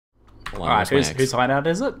Alright, whose hideout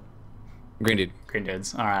is it? Greendude.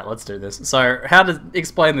 Greendude's. Alright, let's do this. So, how to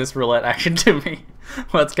explain this roulette action to me?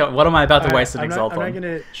 Let's go. What am I about to waste an exalt on? I'm not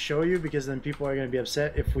going to show you because then people are going to be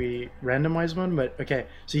upset if we randomize one, but okay.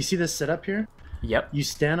 So you see this setup here? Yep. You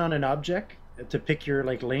stand on an object to pick your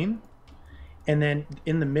like lane, and then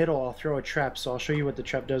in the middle I'll throw a trap, so I'll show you what the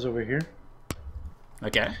trap does over here.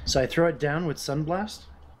 Okay. So I throw it down with Sunblast,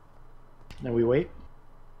 then we wait.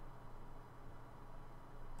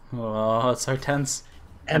 Oh, it's so tense.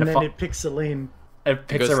 And then it picks a lane. It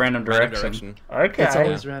picks a random direction. Okay. It's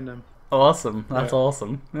always random. Awesome. That's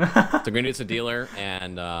awesome. So Greendude's a dealer,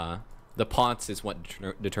 and the pots is what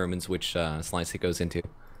determines which slice it goes into.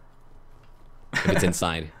 If it's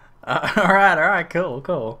inside. Alright,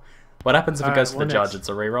 cool. What happens if it goes to the judge? It's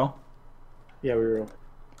a reroll? Yeah, we roll.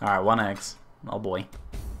 Alright, 1x. Oh boy.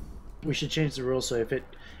 We should change the rule so if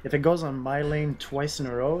it goes on my lane twice in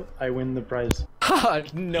a row, I win the prize.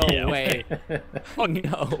 No way. Oh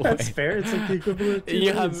no. That's fair. It's like the equivalent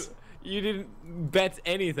of you didn't bet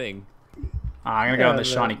anything. I'm gonna go with the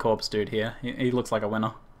shiny corpse dude here. He looks like a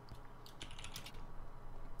winner.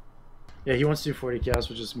 Yeah, he wants to do 40 chaos,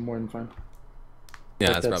 which is more than fine.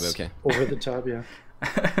 Yeah, that's probably okay. Over the top, yeah.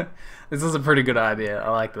 This is a pretty good idea. I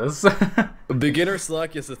like this. Beginner's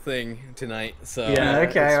luck is a thing tonight, so yeah,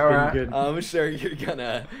 okay, alright. I'm sure you're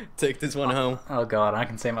gonna take this one home. Oh god, I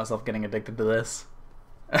can see myself getting addicted to this.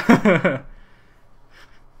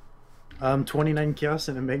 29 chaos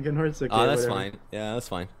and a Mega Nords. Okay, oh, that's whatever. fine. Yeah, that's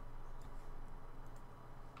fine.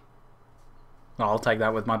 I'll take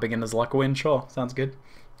that with my beginner's luck win, sure. Sounds good.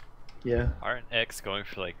 Yeah. Aren't X going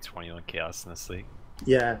for like 21 chaos in this league?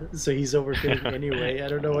 Yeah, so he's overpaying anyway. I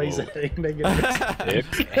don't know why he's adding Mega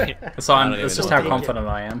Nords. Okay. So it's just how confident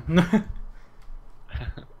I am.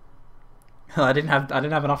 I didn't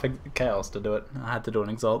have enough chaos to do it. I had to do an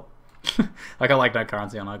exalt. I got like no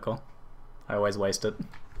currency on Icon. I always waste it.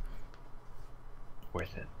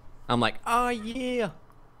 Worth it. I'm like, oh yeah,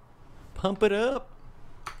 pump it up.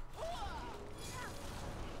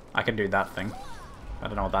 I can do that thing. I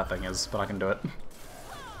don't know what that thing is, but I can do it.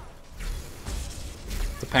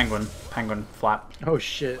 It's a penguin flap. Oh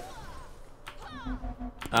shit.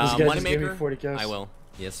 This guy just gave me 40 chaos. I will.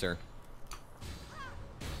 Yes, sir.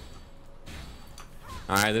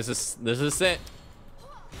 All right, this is it.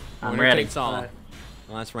 I'm ready. All.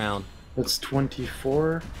 Last round. That's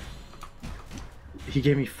 24. He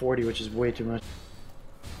gave me 40, which is way too much.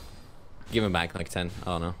 Give him back like 10. I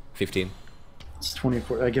don't know, 15. It's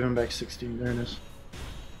 24. I give him back 16. There it is.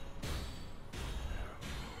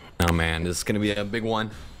 Oh man, this is gonna be a big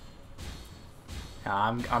one.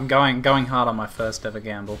 Yeah, I'm going hard on my first ever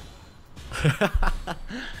gamble.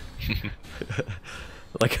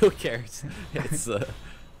 Like who cares? It's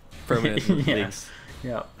permanent leagues.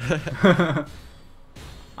 Yep.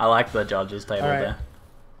 I like the judges table there.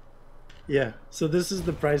 Yeah. So this is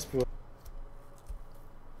the prize pool.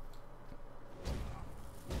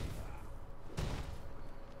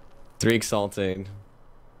 Three exalted.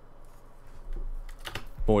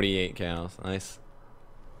 48 chaos. Nice.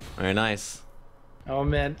 Very nice. Oh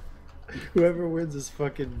man, whoever wins is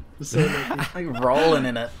fucking so lucky. Like rolling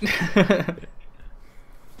in it.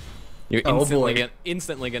 You're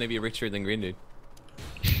instantly gonna be richer than Greendude.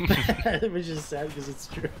 Which is sad because it's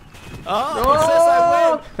true. Oh, it says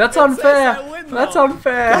I win. That's unfair. That's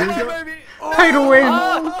unfair. Pay to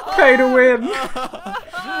win. Pay to win.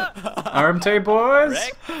 RMT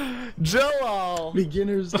boys. Joel.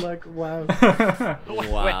 Beginner's luck. Wow.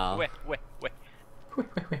 Wow. Wait.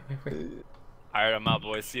 Alright, I'm out,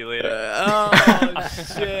 boys. See you later. Oh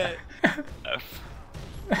shit.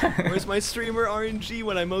 Where's my streamer RNG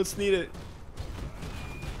when I most need it?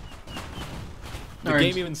 The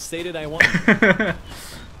game even stated I won.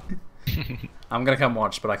 I'm gonna come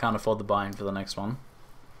watch, but I can't afford the buy-in for the next one.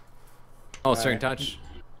 Oh, certain touch.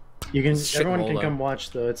 You can. Everyone can come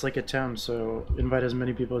watch though. It's like a town, so invite as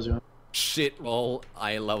many people as you want. Shit roll.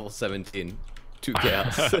 I level 17. 2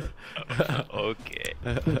 chaos. Okay.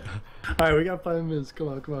 Alright, we got 5 minutes. Come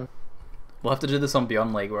on. We'll have to do this on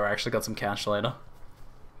Beyond League, where I actually got some cash later.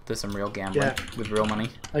 Do some real gambling with real money.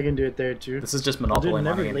 I can do it there too. This is just Monopoly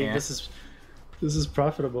money in here. This is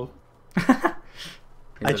profitable.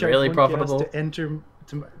 Is it really profitable? To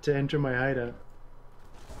enter my hideout.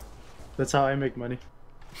 That's how I make money.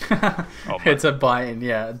 It's a buy-in,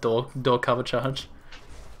 yeah, door cover charge.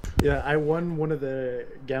 Yeah, I won one of the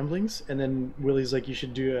gamblings, and then Willy's like, "You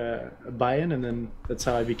should do a buy-in," and then that's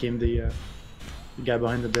how I became the guy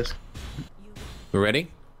behind the desk. We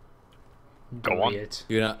ready? Go on.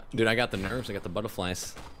 Dude, I got the nerves. I got the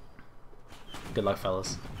butterflies. Good luck,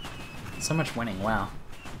 fellas. So much winning, wow.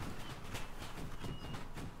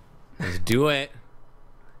 Do it.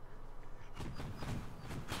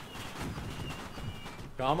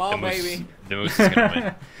 Come on, baby. The moose is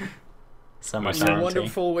gonna win. So much It's a guarantee.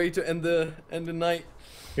 wonderful way to end the night.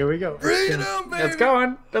 Here we go. Bring it on, baby. It's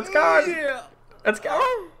going. It's going. Yeah. Let's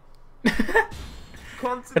go.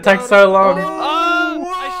 Constant It takes so long.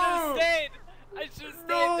 Oh, I should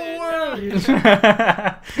have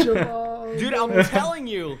stayed there. Jamal. Dude, I'm telling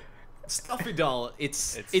you, Stuffy Doll,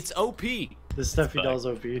 it's OP. The stuffy Fuck. doll's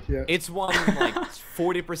OP. Yeah. It's won like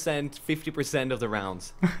 40%, 50% of the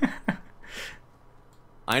rounds.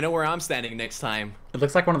 I know where I'm standing next time. It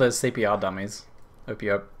looks like one of those CPR dummies.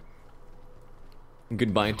 Opio.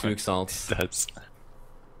 Goodbye, Tunic Salts. That's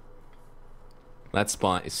That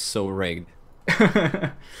spot is so rigged.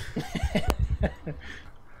 I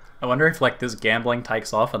wonder if like this gambling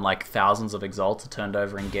takes off and like thousands of exalts are turned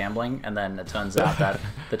over in gambling, and then it turns out that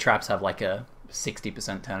the traps have like a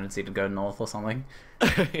 60% tendency to go north or something.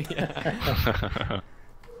 Yeah.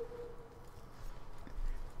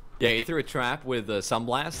 Yeah, he threw a trap with the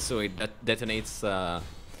Sunblast, so it detonates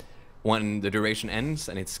when the duration ends,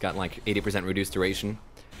 and it's got like 80% reduced duration,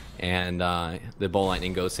 and the ball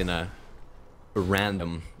lightning goes in a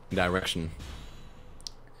random direction.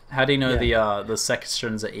 How do you know Yeah. the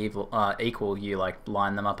sections are equal? You like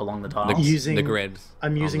line them up along the tiles? Using the grid.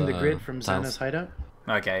 I'm of using the grid from tiles. Xana's Hideout.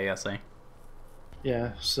 Okay, yeah, see.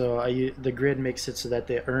 Yeah, so the grid makes it so that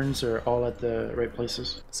the urns are all at the right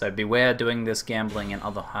places. So beware doing this gambling in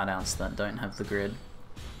other hideouts that don't have the grid.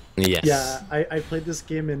 Yes. Yeah, I played this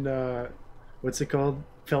game in what's it called?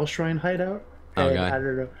 Fell Shrine Hideout. Oh, And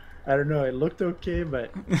God. I don't know. It looked okay,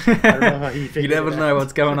 but I don't know how he figured You never it know out.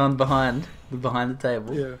 what's going on behind the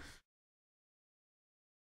table. Yeah.